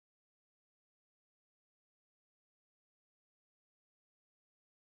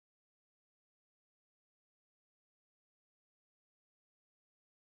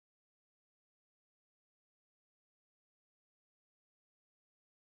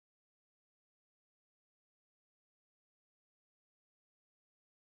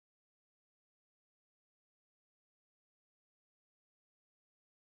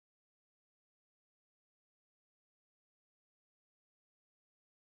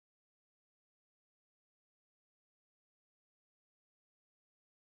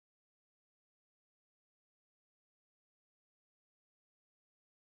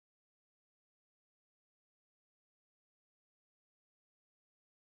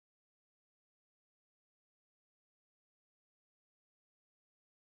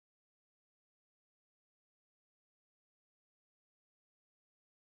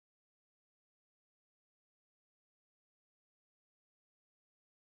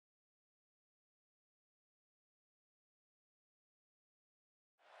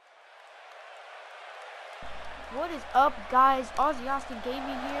What is up, guys? Aussie Austin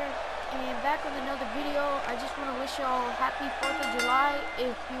Gaming here, and back with another video. I just want to wish y'all happy 4th of July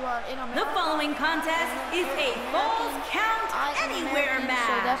if you are in America. The following contest is a Falls Count Anywhere match,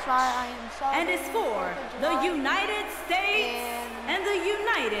 so that's why I am and is for the United States and the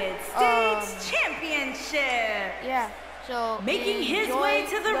United States Championship. Yeah, so making his way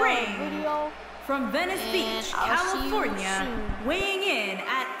to the ring video. From Venice Beach, California, weighing in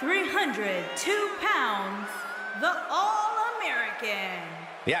at 302 pounds, the All-American.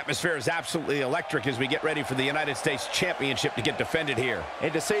 The atmosphere is absolutely electric as we get ready for the United States Championship to get defended here.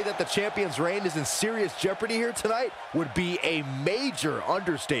 And to say that the champion's reign is in serious jeopardy here tonight would be a major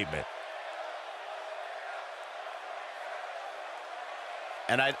understatement.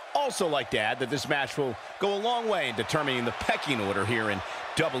 And I'd also like to add that this match will go a long way in determining the pecking order here in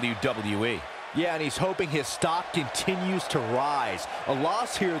WWE. Yeah, and he's hoping his stock continues to rise. A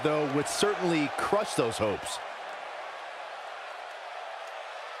loss here, though, would certainly crush those hopes.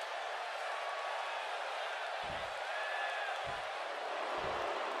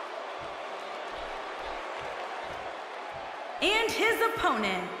 And his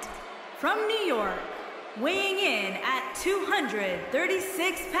opponent, from New York, weighing in at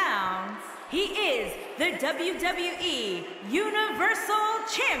 236 pounds, he is the WWE Universal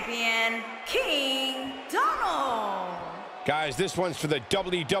Champion, King Donald. Guys, this one's for the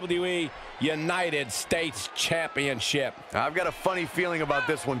WWE United States Championship. I've got a funny feeling about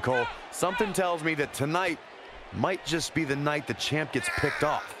this one, Cole. Something tells me that tonight might just be the night the champ gets picked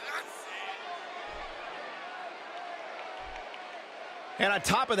off. And on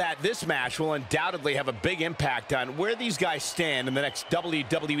top of that, this match will undoubtedly have a big impact on where these guys stand in the next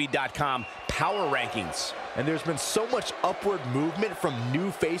WWE.com power rankings. And there's been so much upward movement from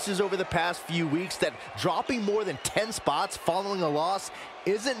new faces over the past few weeks that dropping more than 10 spots following a loss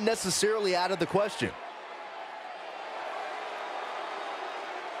isn't necessarily out of the question.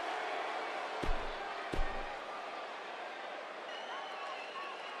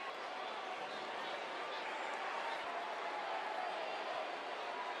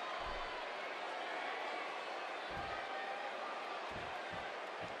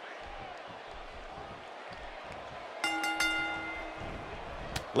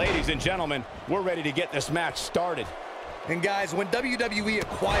 Ladies and gentlemen, we're ready to get this match started. And guys, when WWE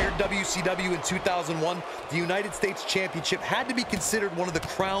acquired WCW in 2001, the United States Championship had to be considered one of the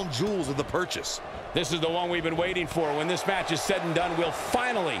crown jewels of the purchase. This is the one we've been waiting for. When this match is said and done, we'll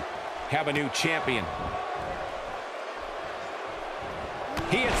finally have a new champion.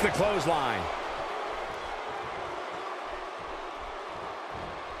 He hits the clothesline.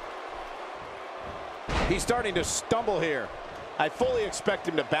 He's starting to stumble here. I fully expect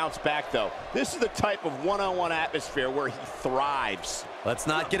him to bounce back, though. This is the type of one-on-one atmosphere where he thrives. Let's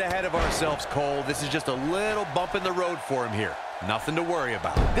not get ahead of ourselves, Cole. This is just a little bump in the road for him here. Nothing to worry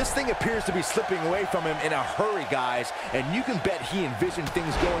about. This thing appears to be slipping away from him in a hurry, guys, and you can bet he envisioned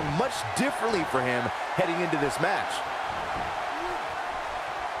things going much differently for him heading into this match.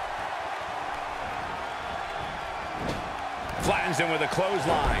 Flattens him with a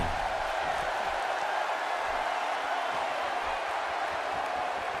clothesline.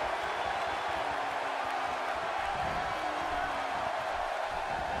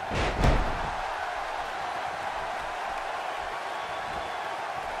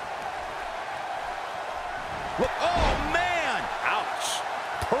 Look, oh man! Ouch!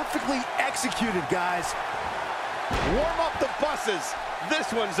 Perfectly executed, guys. Warm up the buses.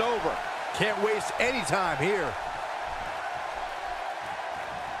 This one's over. Can't waste any time here.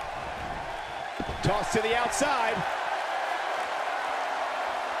 Toss to the outside.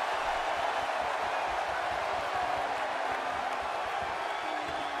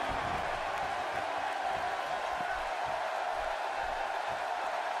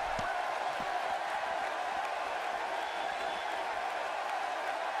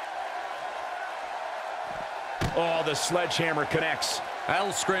 Oh, the sledgehammer connects.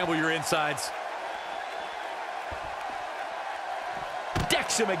 That'll scramble your insides.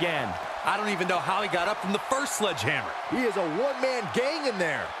 Decks him again. I don't even know how he got up from the first sledgehammer. He is a one-man gang in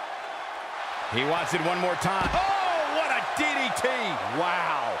there. He wants it one more time. Oh, what a DDT.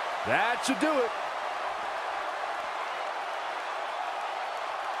 Wow, that should do it.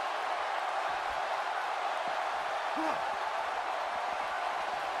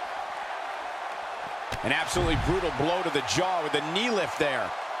 An absolutely brutal blow to the jaw with a knee lift there.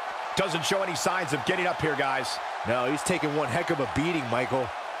 Doesn't show any signs of getting up here, guys. No, he's taking one heck of a beating, Michael.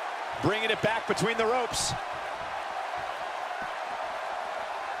 Bringing it back between the ropes.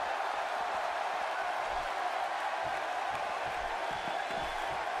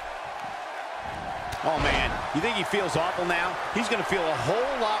 Oh, man, you think he feels awful now? He's going to feel a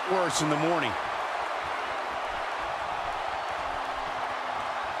whole lot worse in the morning.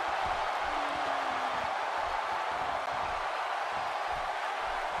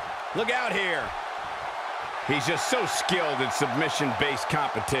 Look out here. He's just so skilled in submission-based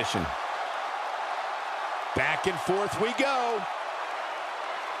competition. Back and forth we go.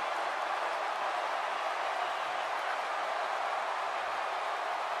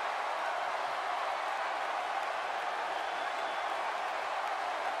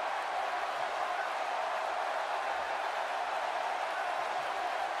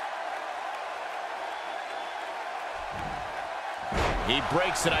 He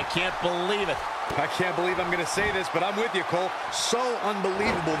breaks it. I can't believe it. I can't believe I'm going to say this, but I'm with you, Cole. So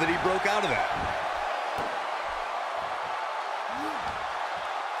unbelievable that he broke out of that.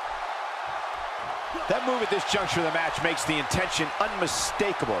 That move at this juncture of the match makes the intention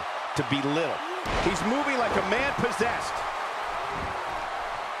unmistakable to belittle. He's moving like a man possessed.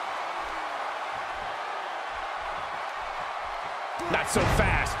 Not so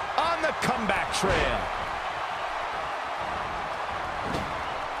fast. On the comeback trail.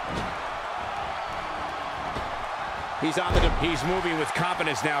 He's moving with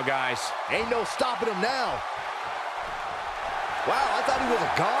confidence now, guys. Ain't no stopping him now. Wow, I thought he was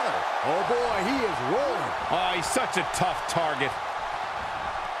a goner. Oh, boy, he is rolling. Oh, he's such a tough target.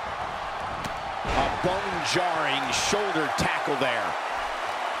 A bone-jarring shoulder tackle there.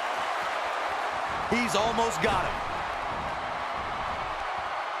 He's almost got him.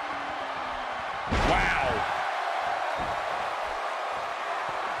 Wow.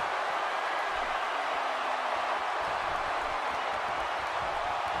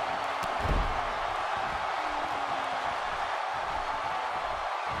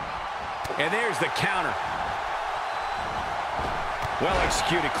 And there's the counter.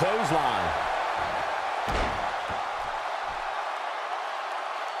 Well-executed clothesline.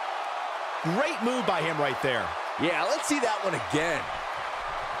 Great move by him right there. Yeah, let's see that one again.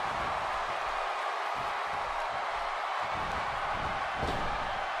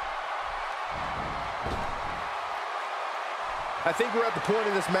 I think we're at the point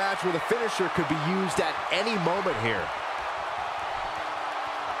in this match where the finisher could be used at any moment here.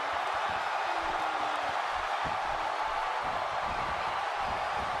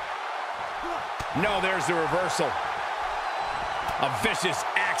 No, there's the reversal. A vicious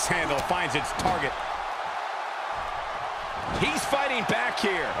axe handle finds its target. He's fighting back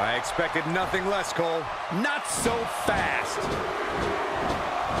here. I expected nothing less, Cole. Not so fast.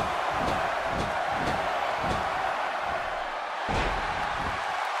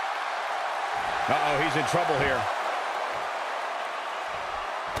 Uh-oh, he's in trouble here.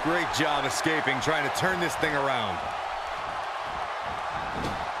 Great job escaping, trying to turn this thing around.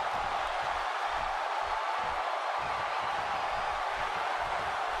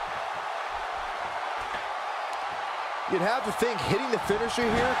 You'd have to think hitting the finisher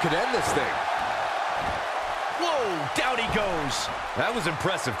here could end this thing. Whoa, down he goes. That was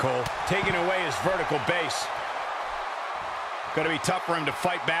impressive, Cole. Taking away his vertical base. Going to be tough for him to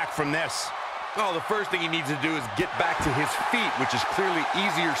fight back from this. Oh, the first thing he needs to do is get back to his feet, which is clearly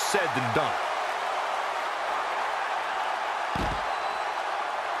easier said than done.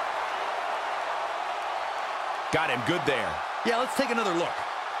 Got him good there. Yeah, let's take another look.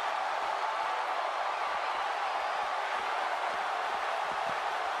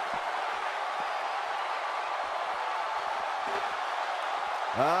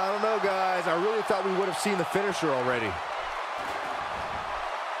 I don't know, guys. I really thought we would have seen the finisher already.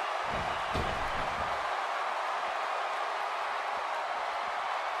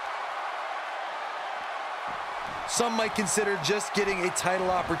 Some might consider just getting a title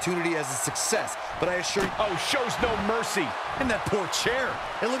opportunity as a success, but I assure you... Oh, shows no mercy. And that poor chair.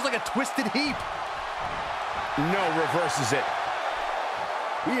 It looks like a twisted heap. No, reverses it.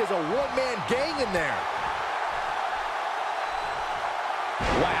 He is a one-man gang in there.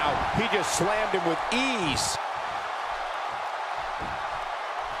 Wow, he just slammed him with ease.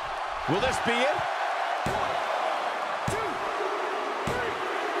 Will this be it? 1, 2,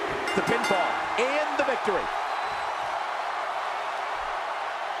 3. The pinfall and the victory.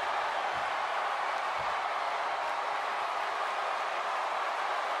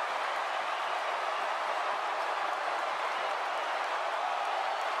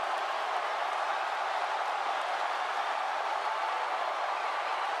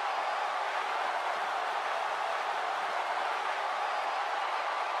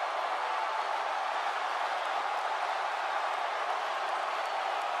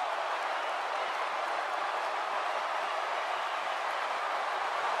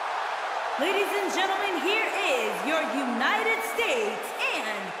 Ladies and gentlemen, here is your United States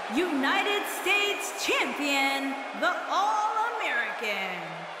and United States champion, the All-American.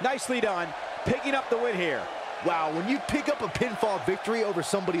 Nicely done, picking up the win here. Wow, when you pick up a pinfall victory over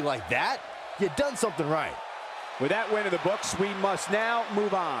somebody like that, you've done something right. With that win in the books, we must now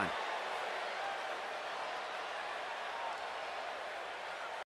move on.